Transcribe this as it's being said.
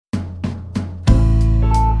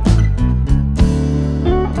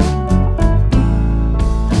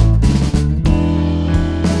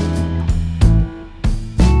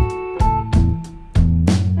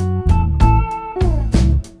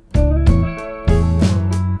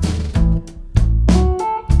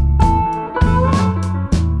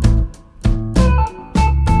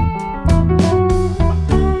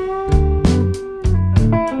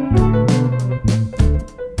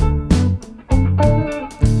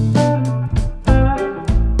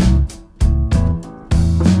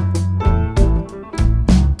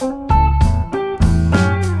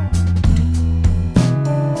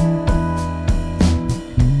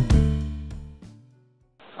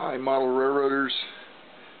weathers.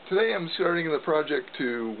 Today I'm starting the project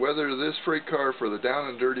to weather this freight car for the Down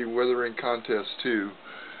and Dirty Weathering Contest 2.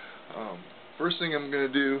 First thing I'm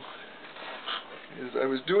going to do is I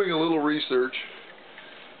was doing a little research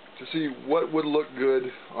to see what would look good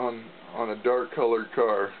on a dark colored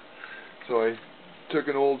car. So I took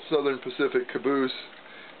an old Southern Pacific caboose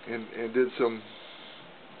and did some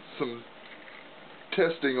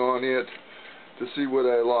testing on it to see what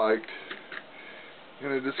I liked,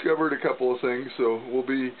 and I discovered a couple of things, so we'll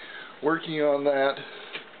be working on that.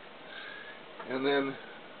 And then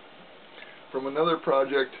from another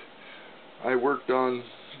project I worked on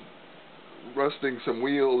rusting some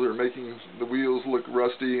wheels, or making the wheels look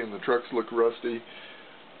rusty and the trucks look rusty.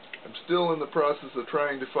 I'm still in the process of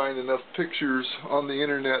trying to find enough pictures on the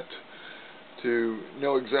internet to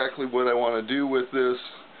know exactly what I want to do with this,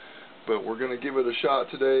 but we're going to give it a shot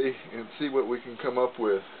today and see what we can come up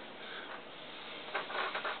with.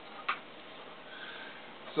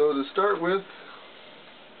 So to start with,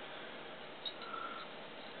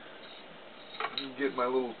 let me get my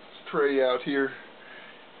little tray out here,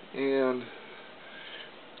 and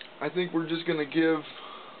I think we're just going to give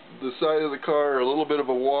the side of the car a little bit of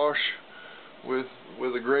a wash with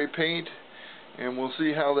a gray paint, and we'll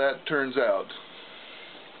see how that turns out.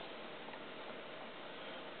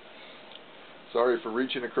 Sorry for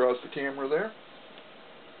reaching across the camera there.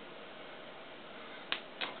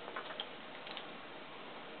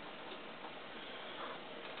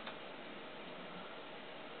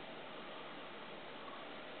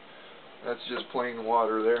 That's just plain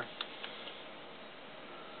water there.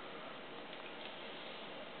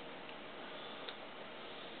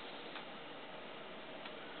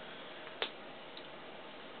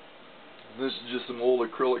 This is just some old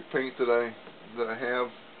acrylic paint that I have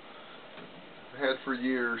had for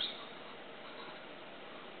years.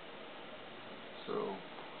 So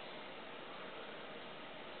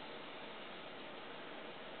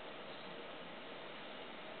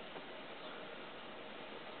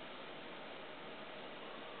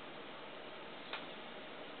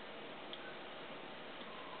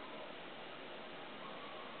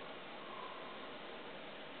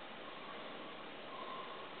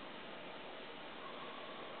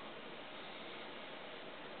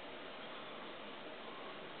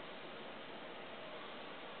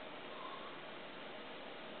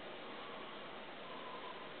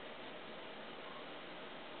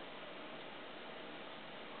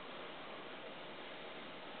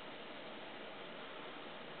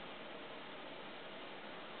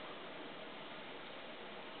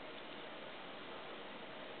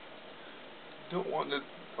don't want it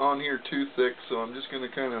on here too thick, so I'm just going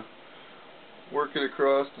to kind of work it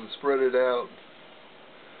across and spread it out.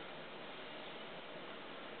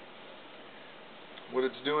 What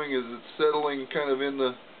it's doing is it's settling kind of in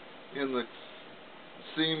the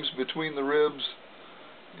seams between the ribs,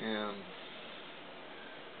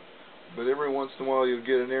 but every once in a while you'll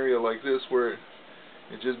get an area like this where it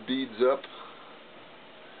just beads up.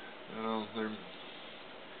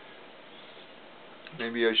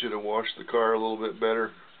 Maybe I should have washed the car a little bit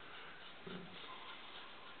better. Let's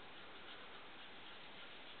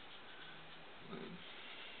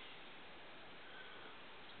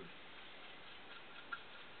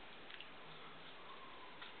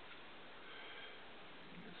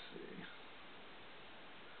see.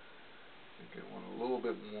 I think I want a little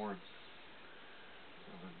bit more of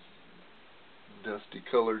a dusty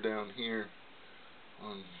color down here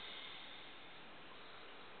on the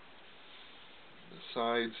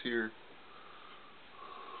sides here.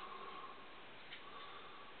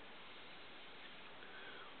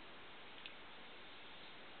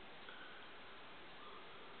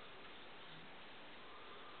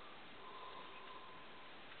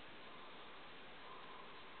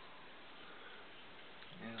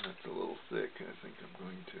 Yeah, that's a little thick. I think I'm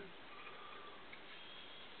going to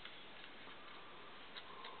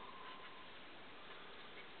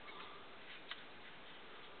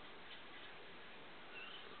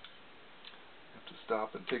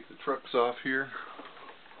stop and take the trucks off here.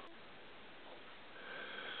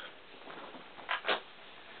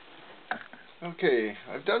 Okay,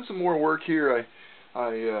 I've done some more work here.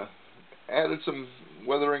 I added some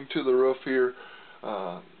weathering to the roof here,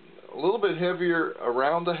 a little bit heavier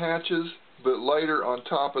around the hatches but lighter on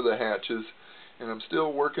top of the hatches, and I'm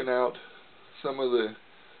still working out some of the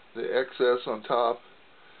excess on top,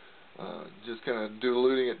 just kind of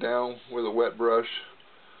diluting it down with a wet brush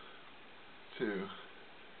to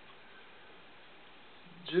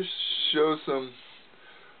just show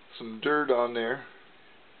some dirt on there,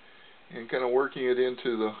 and kind of working it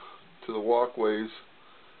into the walkways.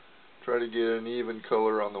 Try to get an even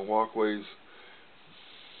color on the walkways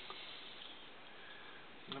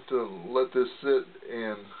have to let this sit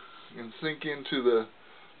and sink into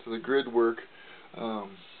the grid work. I'm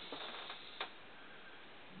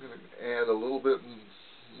going to add a little bit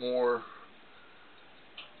more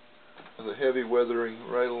of the heavy weathering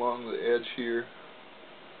right along the edge here.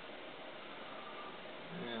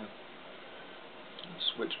 And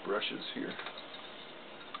switch brushes here.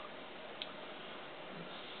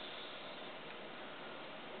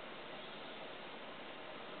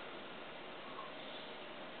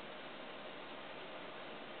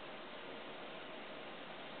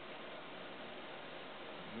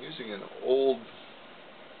 I'm using an old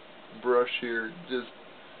brush here, just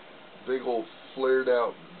big old flared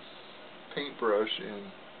out paintbrush, and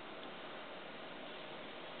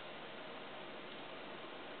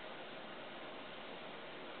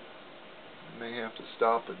I may have to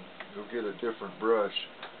stop and go get a different brush.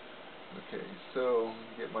 Okay, so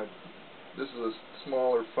get my, this is a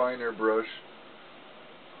smaller, finer brush.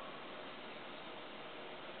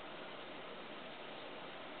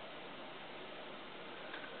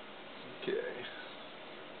 Okay.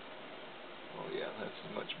 Oh yeah,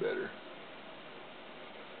 that's much better.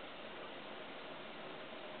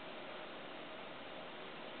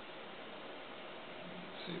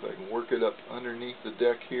 Let's see if I can work it up underneath the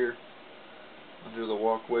deck here, under the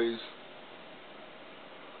walkways.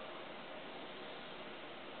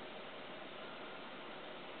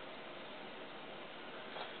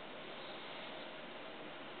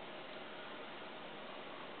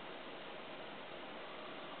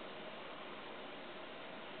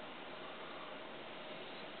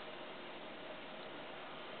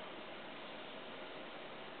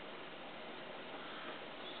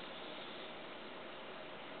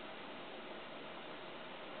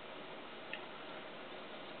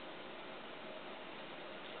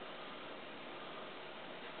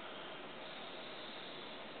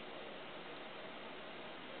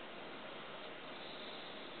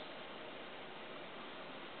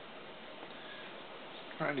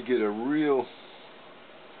 Trying to get a real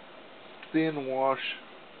thin wash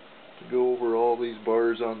to go over all these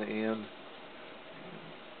bars on the end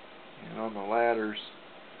and on the ladders,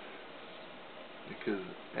 because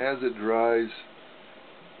as it dries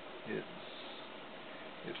it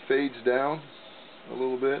fades down a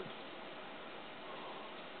little bit.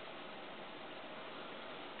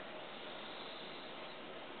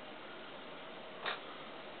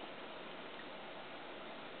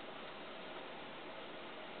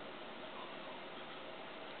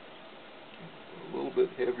 A little bit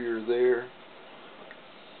heavier there.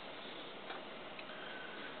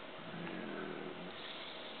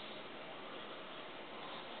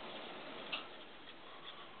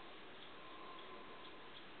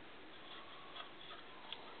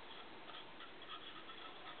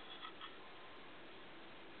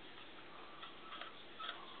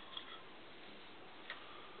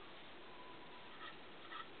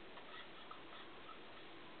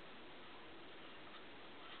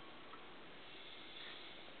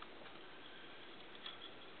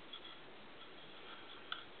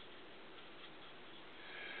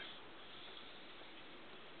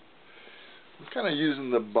 I'm kind of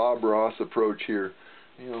using the Bob Ross approach here.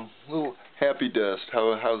 You know, a little happy dust.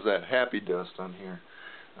 How's that happy dust on here?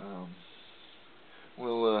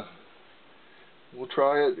 We'll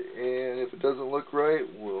try it, and if it doesn't look right,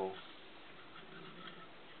 we'll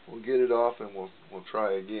get it off and we'll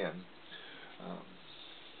try again.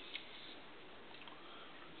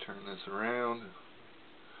 Turn this around.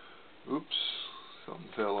 Oops, something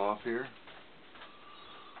fell off here.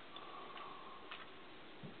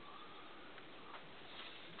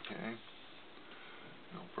 Okay,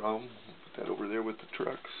 no problem. We'll put that over there with the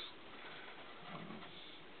trucks.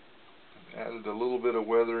 I've added a little bit of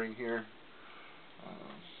weathering here.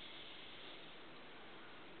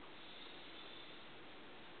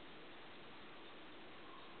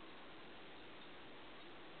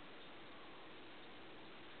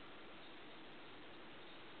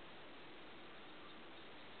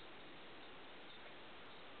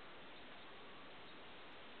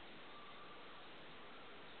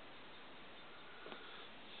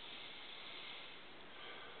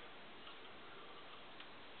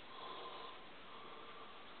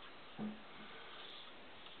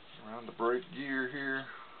 Around the brake gear here.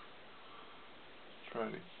 Try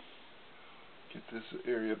to get this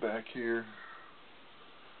area back here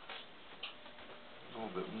a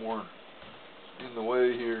little bit more in the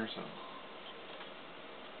way here, so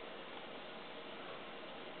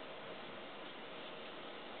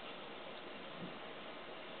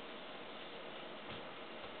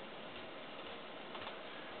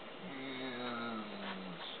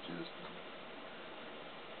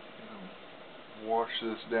wash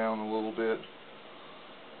this down a little bit.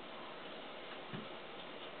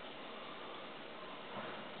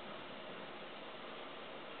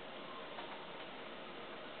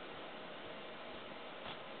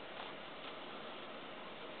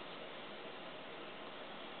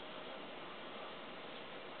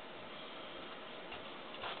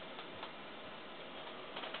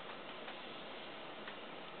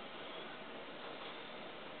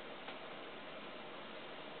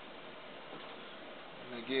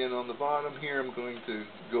 Again, on the bottom here, I'm going to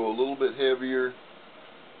go a little bit heavier,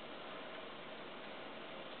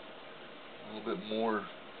 a little bit more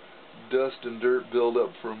dust and dirt build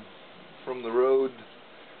up from the road.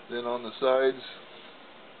 Then on the sides,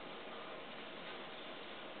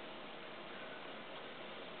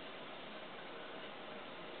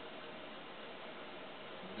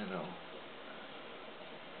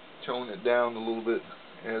 tone it down a little bit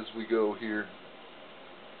as we go here.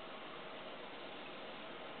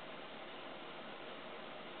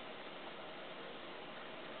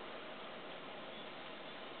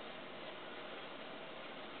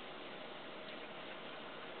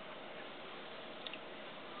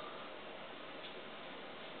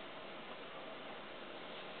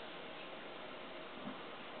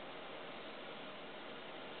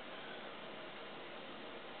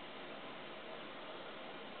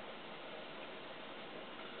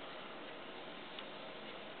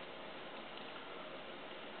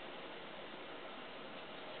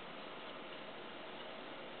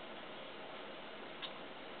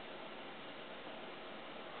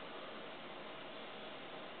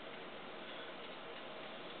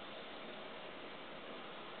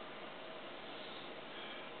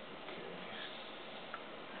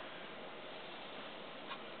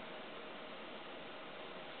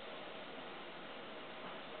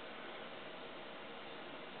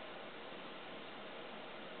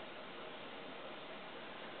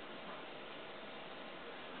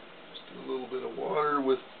 A little bit of water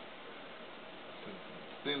to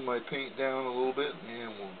thin my paint down a little bit, and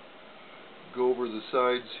we'll go over the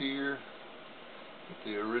sides here, get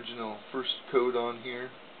the original first coat on here.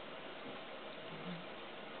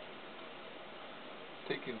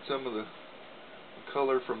 Taking some of the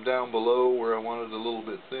color from down below where I wanted a little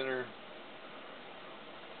bit thinner.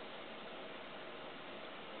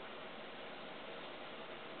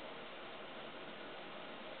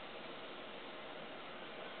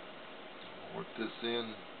 Work this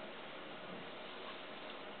in.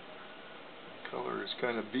 The color is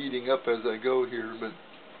kind of beading up as I go here, but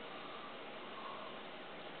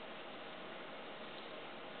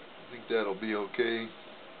I think that'll be okay.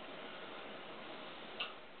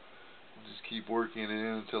 I'll just keep working it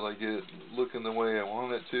in until I get it looking the way I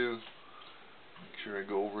want it to. Make sure I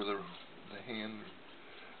go over the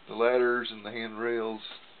ladders and the handrails.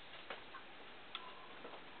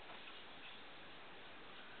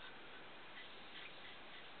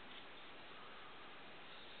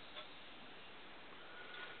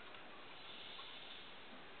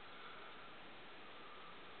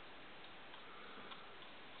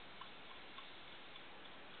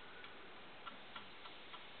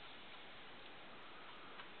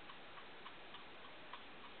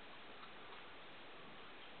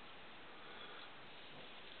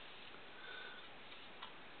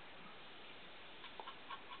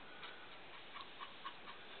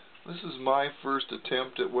 This is my first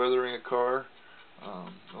attempt at weathering a car.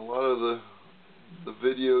 A lot of the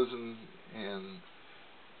videos and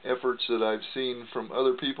efforts that I've seen from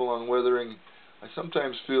other people on weathering, I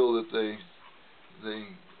sometimes feel that they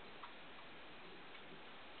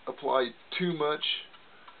apply too much.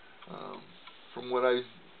 From what I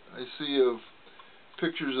see of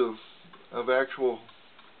pictures of actual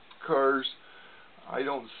cars, I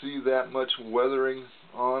don't see that much weathering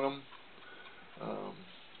on them.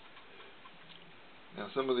 Now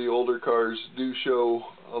some of the older cars do show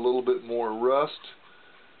a little bit more rust,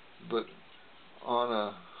 but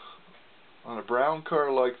on a brown car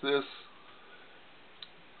like this,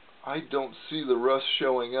 I don't see the rust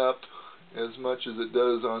showing up as much as it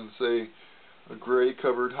does on, say, a gray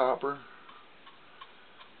covered hopper.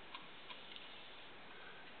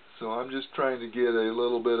 So I'm just trying to get a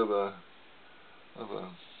little bit of a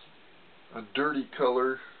dirty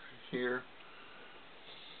color here.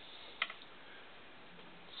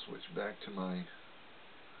 Switch back to my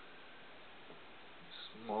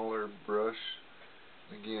smaller brush.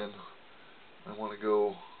 Again, I want to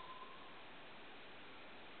go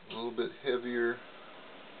a little bit heavier.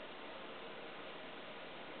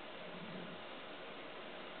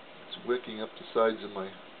 It's wicking up the sides of my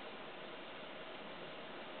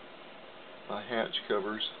hatch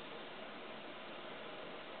covers.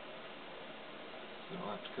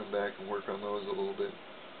 I'll have to come back and work on those a little bit.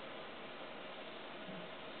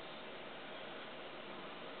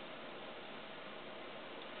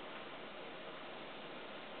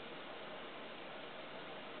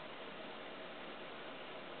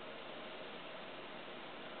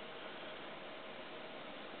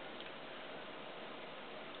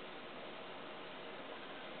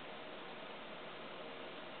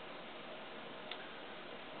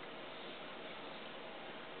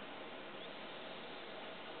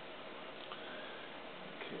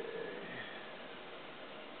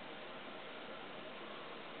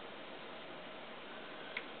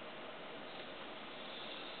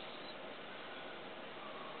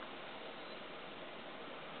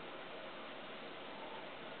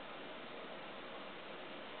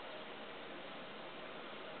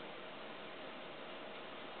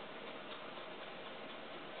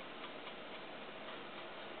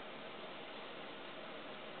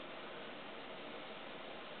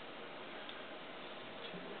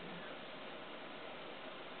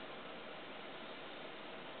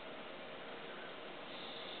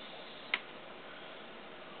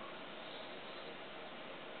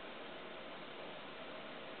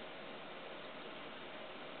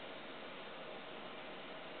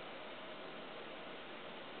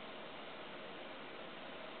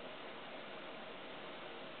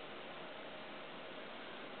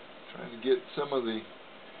 Trying to get some of the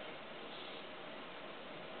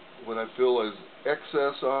what I feel is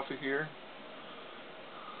excess off of here,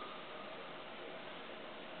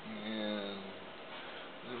 and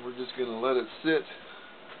then we're just going to let it sit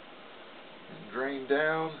and drain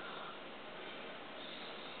down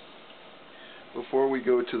before we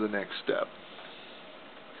go to the next step.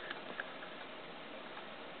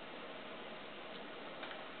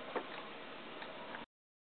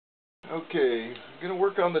 Okay, I'm going to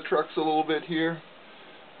work on the trucks a little bit here.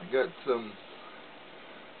 I got some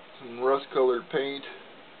rust colored paint.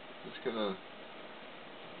 Just going to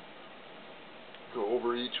go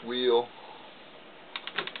over each wheel.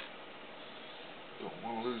 Don't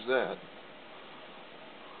want to lose that.